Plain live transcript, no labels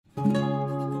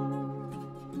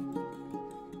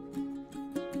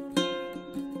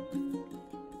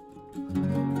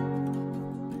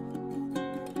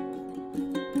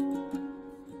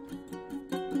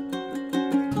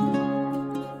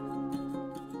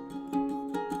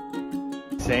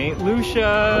St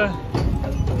Lucia.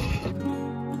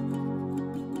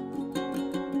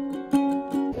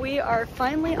 We are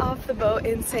finally off the boat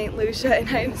in St Lucia and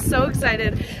I am so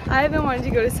excited. I have been wanting to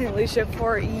go to St Lucia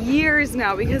for years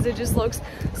now because it just looks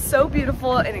so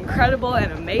beautiful and incredible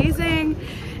and amazing.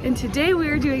 And today we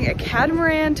are doing a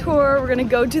catamaran tour. We're gonna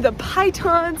go to the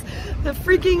Pitons, the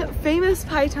freaking famous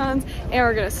Pitons, and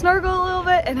we're gonna snorkel a little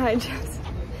bit, and I just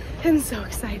am so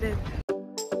excited.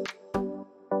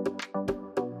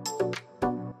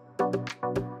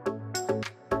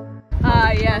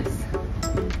 Ah, yes.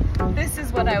 This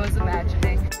is what I was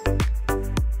imagining.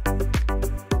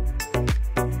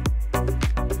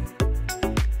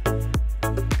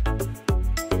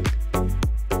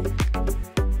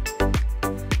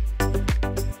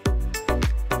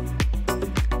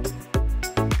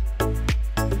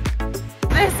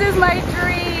 This is my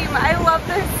dream. I love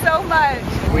this so much.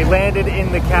 We landed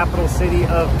in the capital city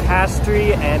of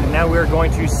Castries, and now we're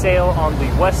going to sail on the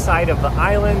west side of the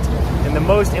island. And the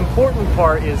most important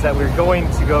part is that we're going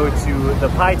to go to the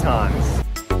Pitons.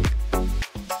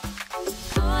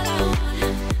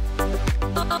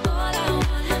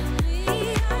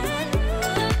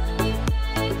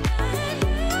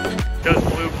 Those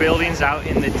blue buildings out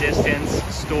in the distance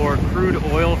store crude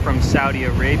oil from Saudi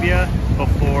Arabia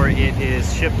before it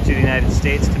is shipped to the United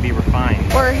States to be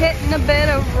refined. We're hitting a bit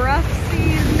of rough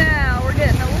seas now. We're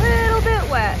getting a little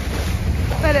bit wet,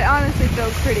 but it honestly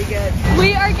feels pretty good.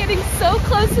 We are getting so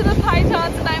close to the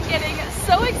Pitons and I'm getting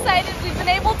so excited. We've been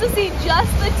able to see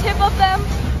just the tip of them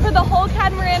for the whole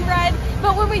catamaran ride,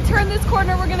 but when we turn this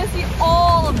corner, we're gonna see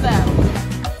all of them.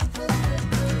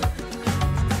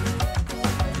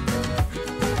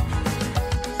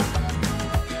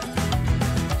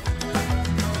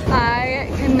 I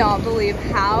cannot believe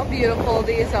how beautiful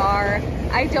these are.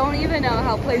 I don't even know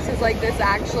how places like this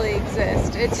actually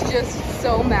exist. It's just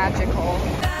so magical.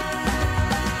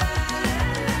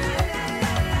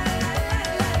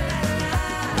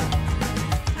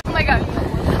 Oh my god,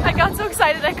 I got so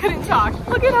excited I couldn't talk.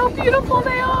 Look at how beautiful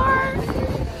they are.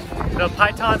 The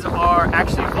Pitons are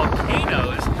actually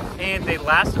volcanoes, and they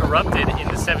last erupted in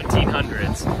the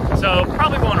 1700s. So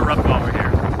probably won't erupt while we're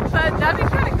here. But that'd be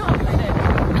kind of cool if they did.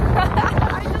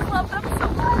 I just love them so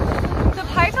much. The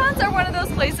Pitons are one of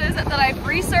those places that I've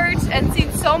researched and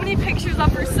seen so many pictures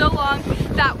of for so long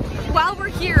that while we're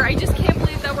here, I just can't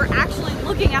believe that we're actually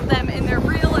looking at them and they're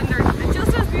real and they're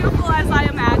just as beautiful as I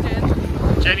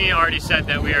imagined. Jenny already said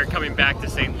that we are coming back to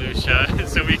St Lucia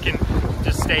so we can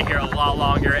just stay here a lot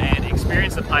longer and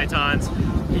experience the Pitons.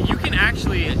 You can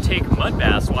actually take mud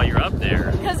baths while you're up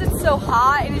there. Because it's so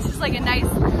hot and it's just like a nice,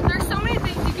 there's so many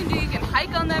things you can do. You can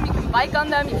hike on them, you can bike on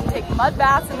them, you can take mud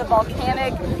baths in the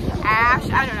volcanic ash.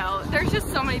 I don't know, there's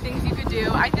just so many things you could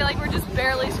do. I feel like we're just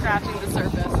barely scratching the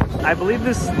surface. I believe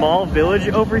this small village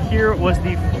over here was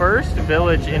the first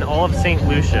village in all of St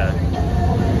Lucia,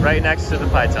 right next to the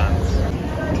Pitons.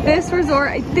 This resort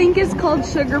I think is called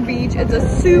Sugar Beach. It's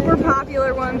a super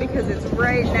popular one because it's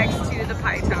right next to the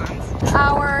Pitons.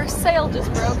 Our sail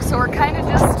just broke, so we're kind of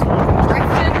just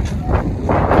drifting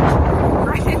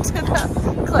right into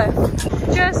the cliff.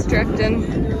 Just drifting,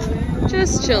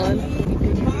 just chilling.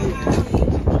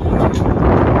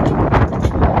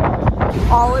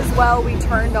 All is well, we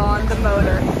turned on the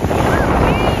motor.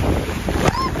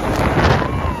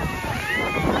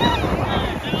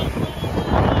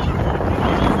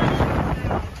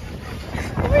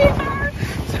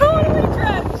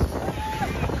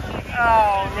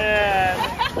 Oh man.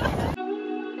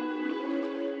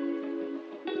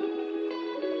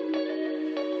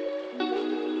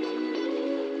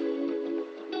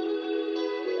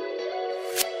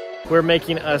 We're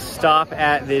making a stop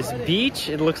at this beach.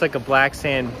 It looks like a black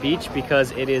sand beach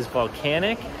because it is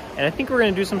volcanic. And I think we're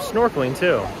gonna do some snorkeling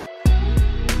too.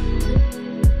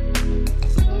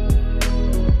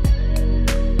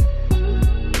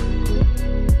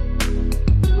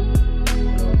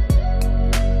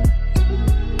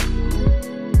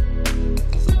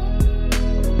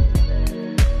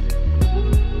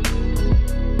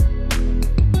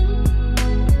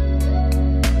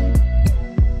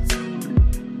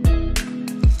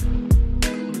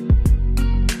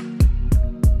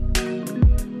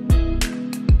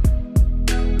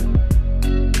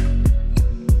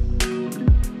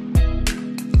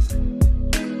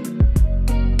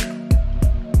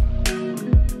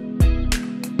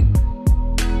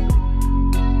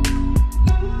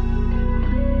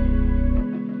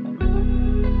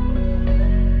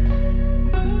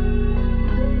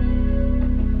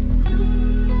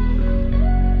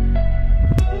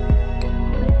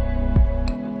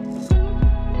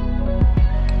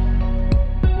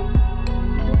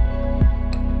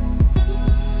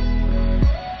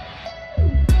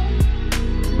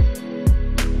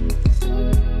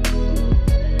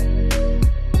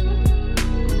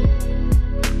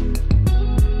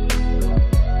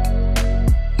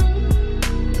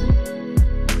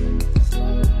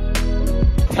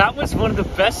 that was one of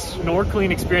the best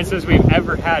snorkeling experiences we've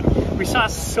ever had. We saw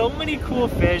so many cool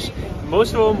fish.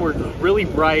 Most of them were really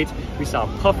bright. We saw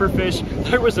pufferfish.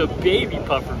 There was a baby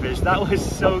pufferfish. That was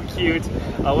so cute.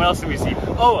 What else did we see?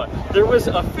 Oh, there was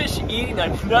a fish eating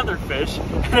another fish,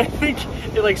 and I think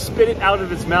it like spit it out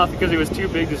of its mouth because it was too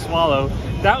big to swallow.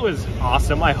 That was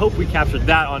awesome. I hope we captured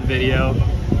that on video.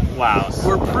 Wow.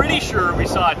 We're pretty sure we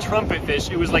saw a trumpet fish.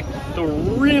 It was like the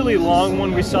really long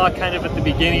one we saw kind of at the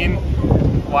beginning.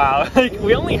 Wow. Like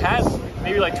we only had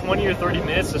maybe like 20 or 30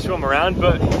 minutes to swim around,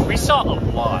 but we saw a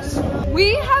lot.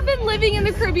 We have been living in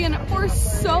the Caribbean for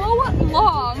so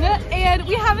long and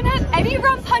we haven't had any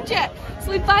rum punch yet.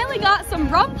 So we finally got some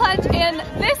rum punch and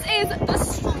this is the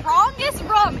strongest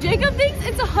rum. Jacob thinks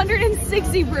it's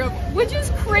 160 proof, which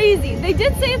is crazy. They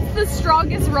did say it's the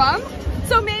strongest rum,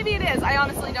 so maybe it is. I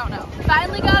honestly don't know.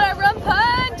 Finally got our rum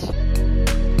punch.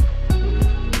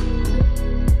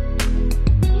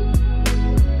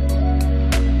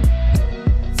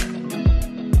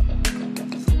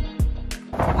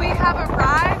 We have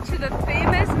arrived to the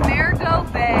famous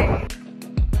Marigot Bay.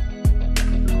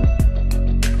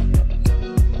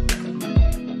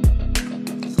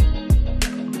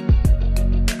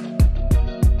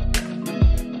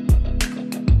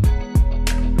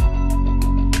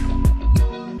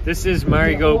 This is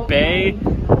Marigot Bay.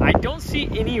 I don't see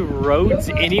any roads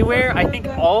anywhere. I think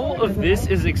all of this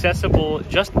is accessible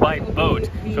just by boat.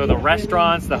 So the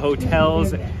restaurants, the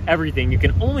hotels, everything. You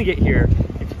can only get here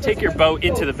if you take your boat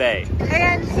into the bay.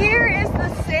 And here is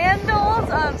the sandals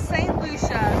of St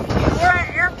Lucia. We're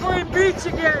at Airplane Beach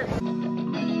again.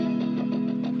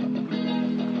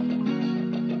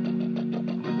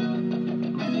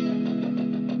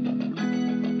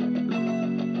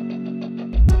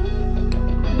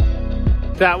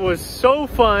 That was so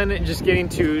fun just getting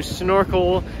to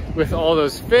snorkel with all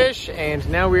those fish, and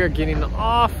now we are getting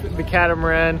off the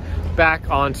catamaran back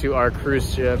onto our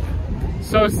cruise ship.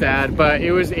 So sad, but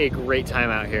it was a great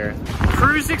time out here.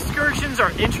 Cruise excursions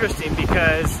are interesting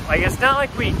because like it's not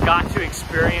like we got to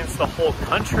experience the whole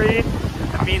country.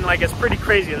 I mean, like it's pretty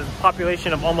crazy. There's a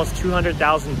population of almost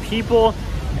 200,000 people,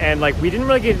 and like we didn't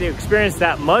really get to experience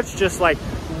that much, just like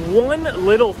one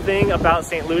little thing about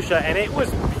St. Lucia, and it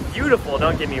was beautiful,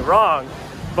 don't get me wrong,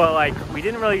 but like we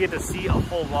didn't really get to see a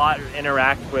whole lot or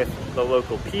interact with the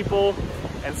local people.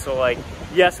 And so like,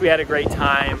 yes, we had a great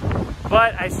time,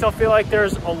 but I still feel like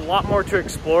there's a lot more to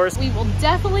explore. We will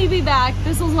definitely be back.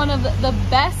 This was one of the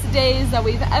best days that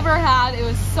we've ever had. It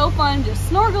was so fun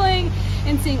just snorkeling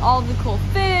and seeing all the cool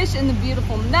fish and the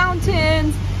beautiful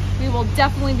mountains. We will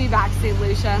definitely be back, St.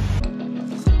 Lucia.